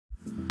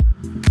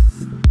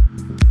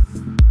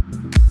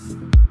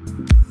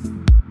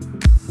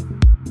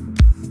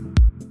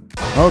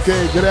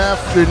Okay, good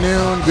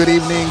afternoon, good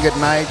evening, good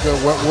night,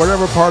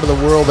 whatever part of the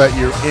world that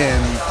you're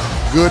in,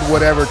 good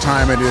whatever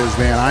time it is,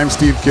 man. I'm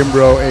Steve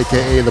Kimbrough,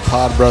 a.k.a. the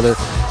PodBrother,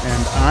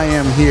 and I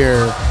am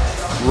here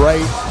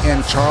right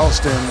in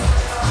Charleston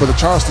for the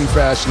Charleston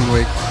Fashion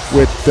Week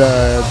with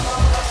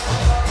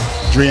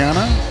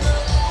Deandra.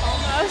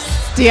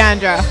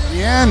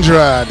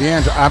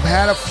 I've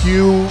had a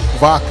few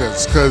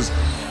vodkas because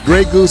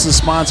Grey Goose is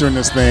sponsoring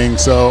this thing,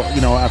 so,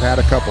 you know, I've had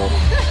a couple.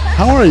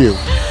 How are you?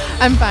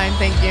 I'm fine,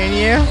 thank you. And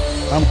you?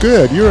 I'm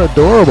good. You're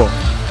adorable.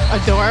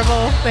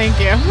 Adorable? Thank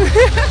you.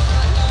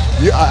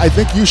 I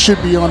think you should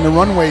be on the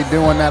runway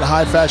doing that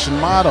high fashion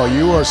model.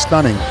 You are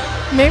stunning.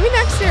 Maybe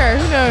next year.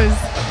 Who knows?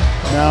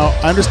 Now,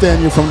 I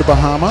understand you're from the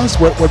Bahamas.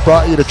 What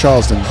brought you to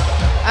Charleston?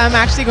 I'm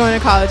actually going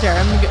to college here.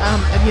 I'm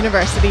at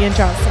university in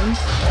Charleston.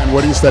 And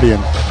what are you studying?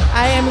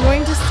 I am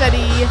going to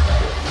study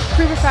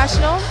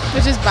pre-professional,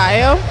 which is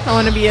bio. I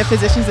want to be a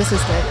physician's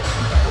assistant.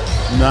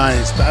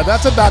 Nice.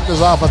 That's a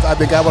doctor's office I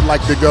think I would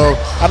like to go.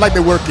 I'd like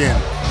to work in.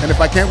 And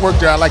if I can't work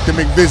there, I'd like to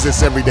make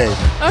visits every day.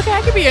 Okay,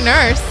 I could be a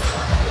nurse.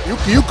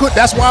 You could.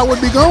 That's why I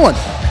would be going.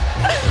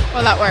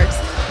 Well, that works.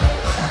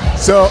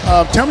 So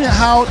tell me,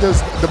 how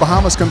does the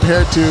Bahamas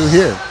compare to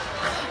here?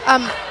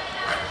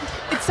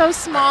 It's so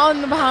small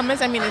in the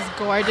Bahamas. I mean, it's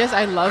gorgeous.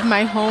 I love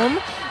my home.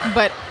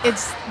 But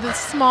it's the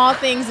small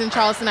things in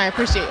Charleston I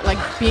appreciate, like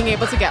being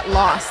able to get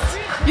lost.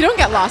 You don't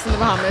get lost in the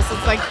Bahamas.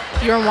 It's like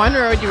you're on one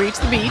road, you reach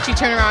the beach, you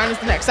turn around,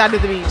 it's the next side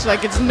of the beach.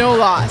 Like, it's no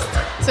lost.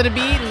 So to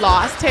be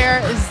lost here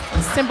is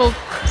simple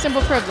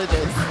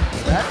privileges.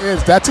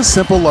 That's a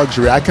simple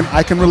luxury. I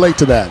can relate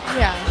to that.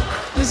 Yeah.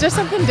 There's just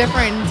something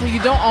different. You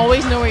don't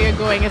always know where you're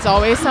going. It's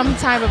always some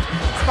type of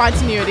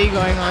spontaneity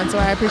going on, so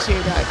I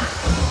appreciate that.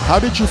 How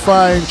did you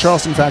find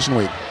Charleston Fashion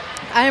Week?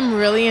 I am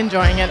really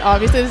enjoying it.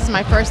 Obviously, this is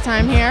my first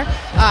time here.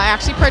 I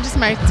actually purchased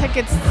my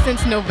tickets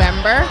since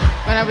November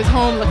when I was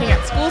home looking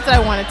at schools that I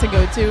wanted to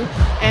go to,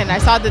 and I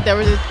saw that there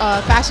was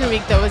a fashion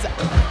week that was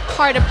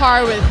par to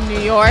par with New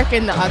York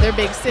and the other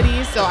big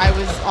cities, so I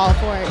was all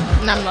for it,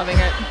 and I'm loving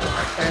it.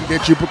 And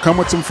did you come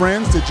with some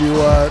friends? Did you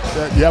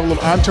you have a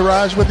little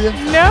entourage with you?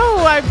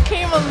 No, I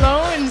came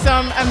alone, so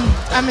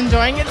I'm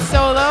enjoying it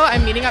solo.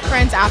 I'm meeting up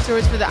friends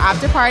afterwards for the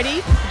after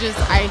party, which is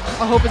I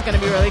hope it's going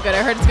to be really good.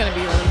 I heard it's going to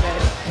be really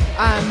good.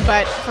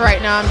 But for right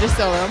now, I'm just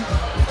solo.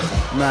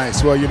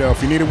 Nice. Well, you know,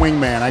 if you need a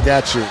wingman, I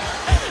got you.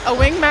 A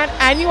wingman,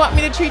 and you want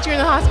me to treat you in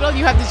the hospital?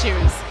 You have to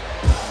choose.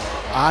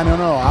 I don't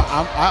know.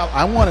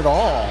 I want it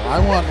all. I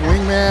want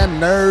wingman,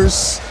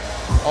 nurse,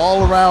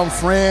 all-around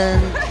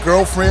friend,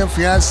 girlfriend,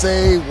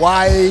 fiance,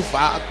 wife.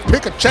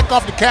 Pick a check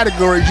off the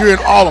categories. You're in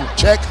all of them.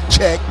 Check,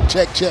 check,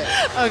 check, check.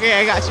 Okay,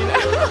 I got you now.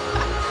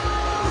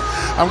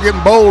 I'm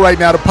getting bold right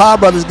now. The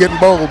PodBrother's getting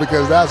bold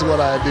because that's what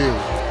I do.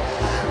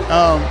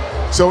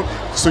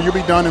 So you'll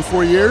be done in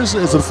 4 years?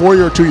 Is it a 4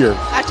 year or 2 year?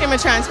 Actually, I'm a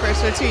transfer,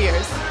 so 2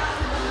 years.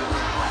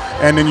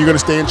 And then you're going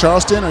to stay in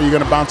Charleston, or are you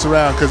going to bounce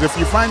around? Because if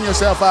you find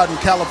yourself out in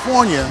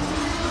California...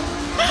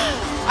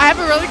 I have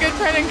a really good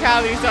friend in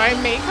Cali, so I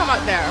may come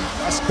out there.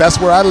 That's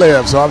where I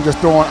live, so I'm just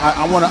throwing...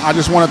 I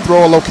just want to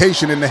throw a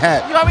location in the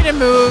hat. You want me to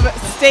move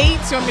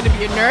states? You want me to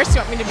be a nurse?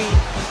 You want me to be...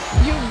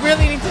 You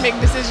really need to make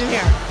a decision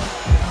here.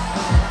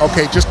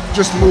 Okay,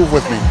 just move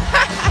with me.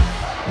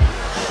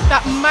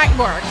 That might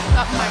work.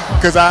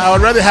 Because I would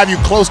rather have you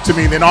close to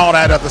me than all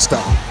that other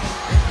stuff.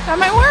 That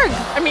might work.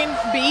 I mean,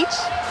 beach.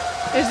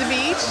 There's a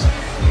beach.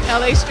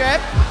 LA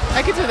Strip.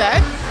 I could do that.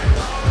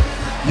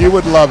 You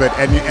would love it,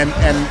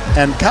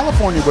 and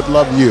California would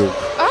love you.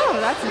 Oh,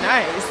 that's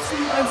nice.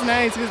 That's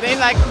nice because they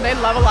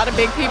love a lot of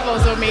big people.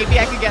 So maybe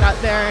I could get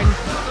out there and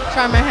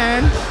try my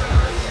hand.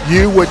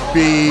 You would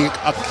be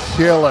a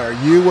killer.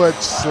 You would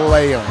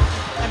slay them.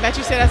 I bet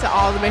you say that to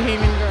all the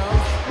Bahamian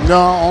girls.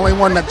 No, only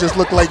one that just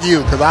looked like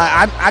you, because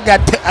I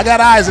got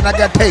eyes and I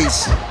got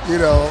taste, you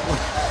know.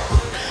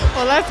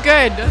 Well, that's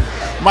good.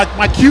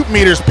 My cute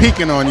meter's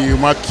peaking on you.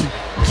 My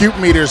cute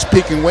meter's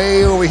peaking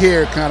way over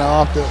here, kind of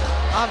off the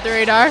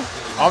radar.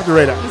 Off the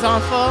radar. It's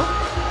on full.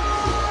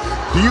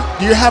 Do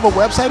you have a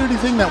website or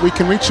anything that we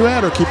can reach you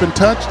at or keep in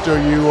touch? Or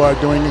you are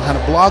doing kind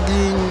of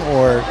blogging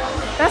or?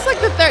 That's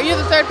like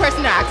you're the third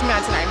person to ask me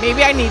that tonight.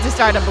 Maybe I need to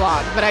start a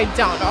blog, but I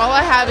don't. All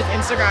I have is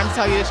Instagram, to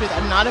tell you the truth.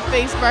 I'm not a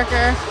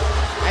Facebooker.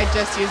 I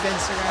just use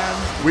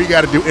Instagram. We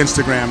got to do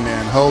Instagram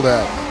then. Hold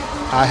up.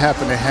 I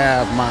happen to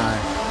have my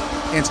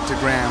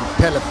Instagram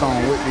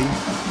telephone with me.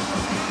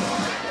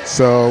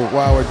 So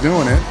while we're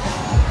doing it,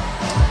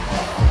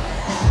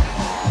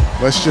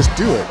 let's just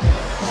do it.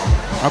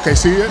 Okay,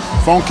 see it?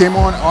 Phone came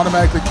on,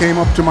 automatically came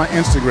up to my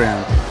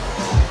Instagram.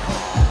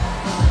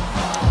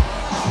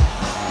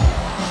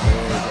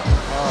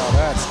 Oh,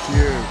 that's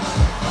cute.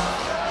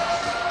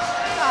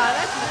 Oh,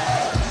 that's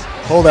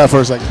nice. Hold that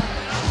for a second.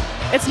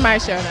 It's my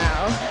show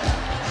now.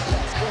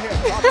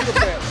 Go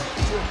ahead,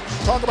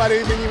 talk about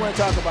anything you want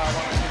to talk about.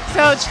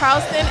 So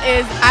Charleston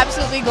is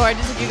absolutely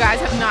gorgeous. If you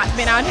guys have not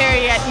been out here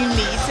yet, you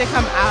need to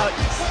come out.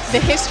 The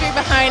history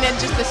behind it,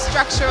 just the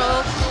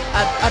structural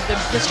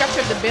the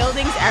structure of the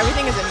buildings.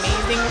 Everything is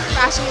amazing.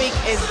 Fashion Week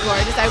is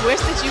gorgeous. I wish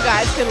that you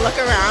guys could look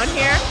around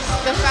here.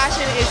 The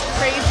fashion is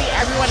crazy.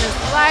 Everyone is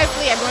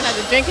lively. Everyone has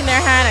a drink in their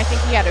hand. I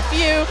think we had a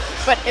few,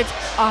 but it's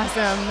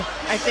awesome.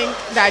 I think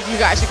that you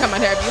guys should come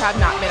on here if you have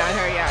not been on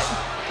here yet.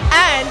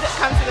 And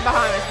come to the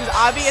Bahamas, because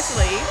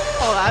obviously,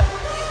 hold up.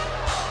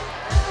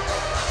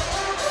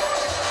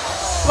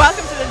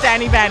 Welcome to the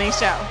Danny Banny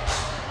Show.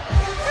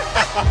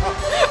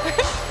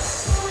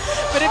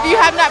 But if you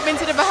have not been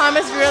to the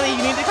Bahamas, really,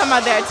 you need to come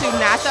out there too.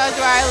 Nassau is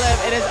where I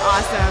live. It is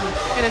awesome.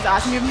 It is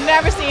awesome. You've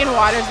never seen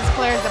waters as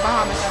clear as the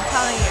Bahamas, I'm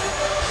telling you.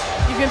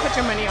 You can put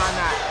your money on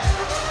that.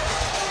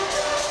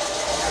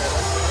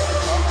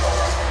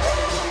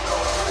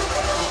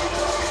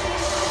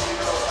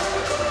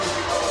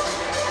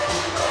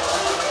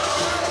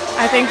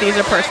 I think these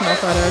are personal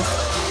photos.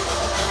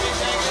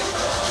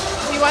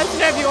 He wants to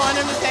know if you want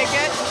him to take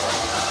it.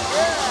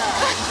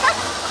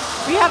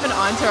 We have an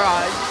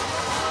entourage.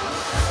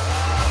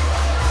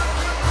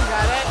 You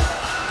got it?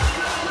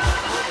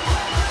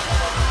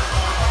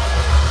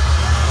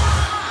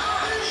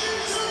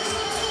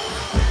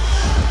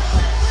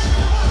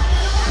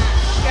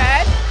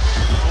 Good?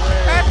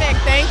 Perfect,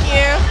 thank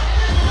you.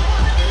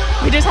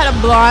 We just had a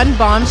blonde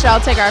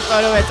bombshell take our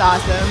photo. It's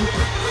awesome.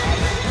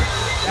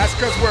 That's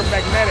because we're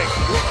magnetic.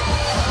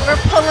 We're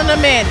pulling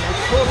them in.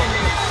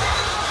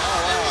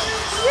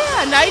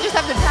 Yeah, now you just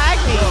have to tag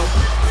me.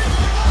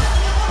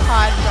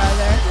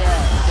 PodBrother. Yeah.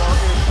 So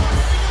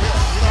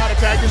you know how to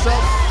tag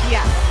yourself?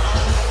 Yeah. You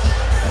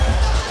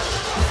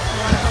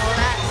want to hold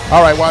that?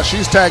 All right, while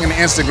she's tagging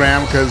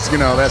Instagram, because, you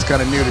know, that's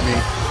kind of new to me,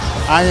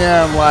 I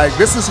am like,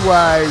 this is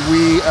why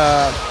we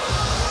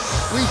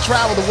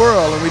travel the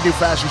world and we do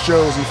fashion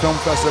shows and film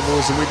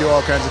festivals and we do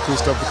all kinds of cool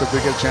stuff because we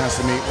get a chance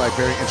to meet like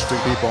very interesting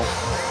people,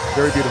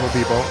 very beautiful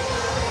people.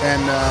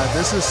 And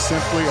this is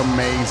simply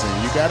amazing.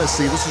 You got to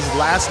see, this is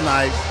last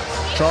night,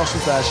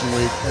 Charleston Fashion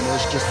Week, and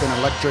it's just been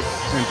electric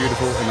and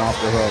beautiful and off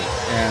the hook.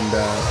 And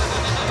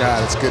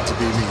God, it's good to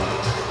be me.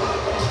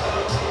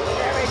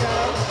 There we go.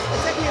 It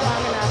took me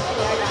long enough,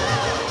 but I got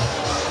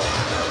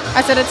it.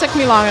 I said it took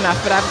me long enough,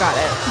 but I've got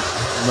it.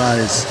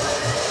 Nice.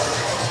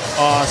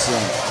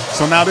 Awesome.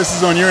 So now this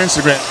is on your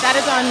Instagram. That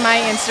is on my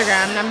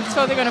Instagram, and I'm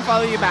totally going to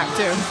follow you back,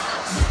 too.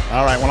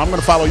 All right, well, I'm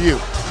going to follow you.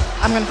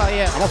 I'm going to follow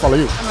you. I'm going to follow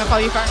you. I'm going to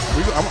follow you first.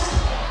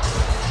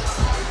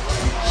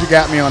 She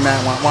got me on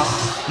that one. Well,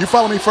 you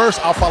follow me first,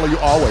 I'll follow you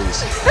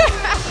always.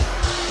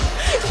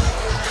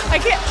 I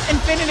can't.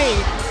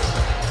 Infinity.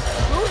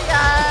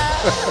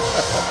 Booyah.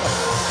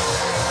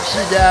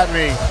 She got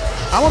me.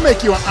 I'm going to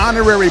make you an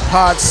honorary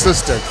pod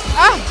sister.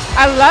 Oh,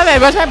 I love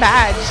it. What's my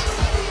badge?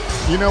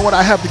 You know what?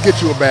 I have to get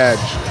you a badge.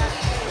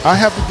 I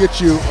have to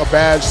get you a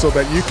badge so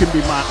that you can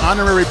be my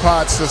honorary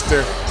pod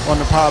sister on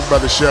the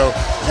PodBrother Show.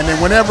 And then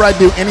whenever I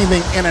do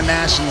anything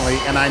internationally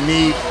and I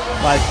need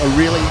like a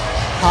really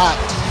hot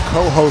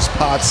co-host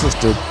pod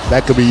sister,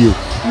 that could be you.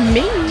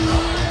 Me.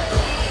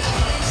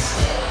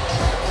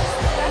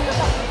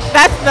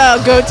 That's the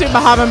go-to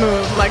Bahama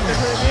move, like the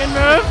Caribbean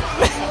move.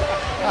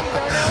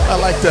 I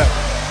like that.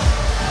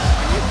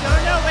 You don't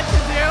know what to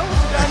do,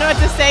 you don't know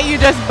what to say, you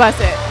just bust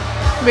it.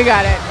 We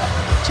got it.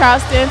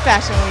 Charleston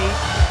Fashion Week.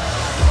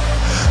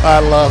 I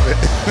love it.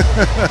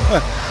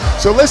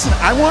 So listen,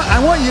 I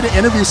want you to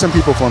interview some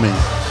people for me.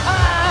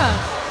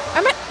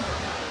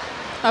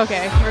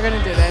 Okay, we're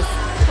gonna do this.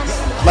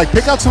 Like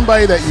pick out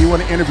somebody that you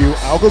want to interview.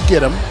 I'll go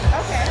get them.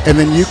 Okay. And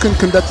then you can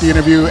conduct the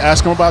interview.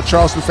 Ask them about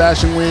Charleston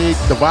Fashion Week,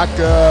 the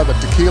vodka, the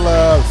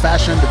tequila, the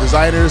fashion, the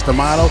designers, the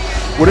model,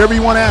 whatever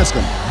you want to ask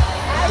them.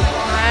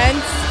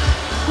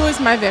 Who is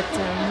my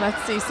victim?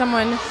 Let's see,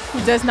 someone who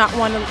does not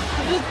want to.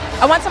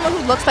 I want someone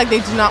who looks like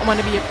they do not want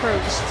to be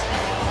approached.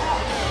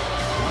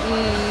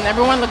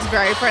 Everyone looks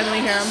very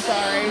friendly here. I'm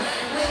sorry.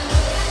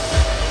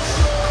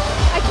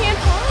 I can't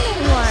find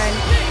anyone.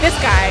 This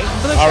guy.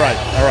 Blue All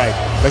right.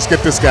 Let's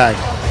get this guy.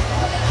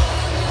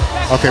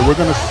 Okay, we're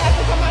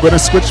gonna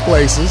switch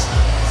places.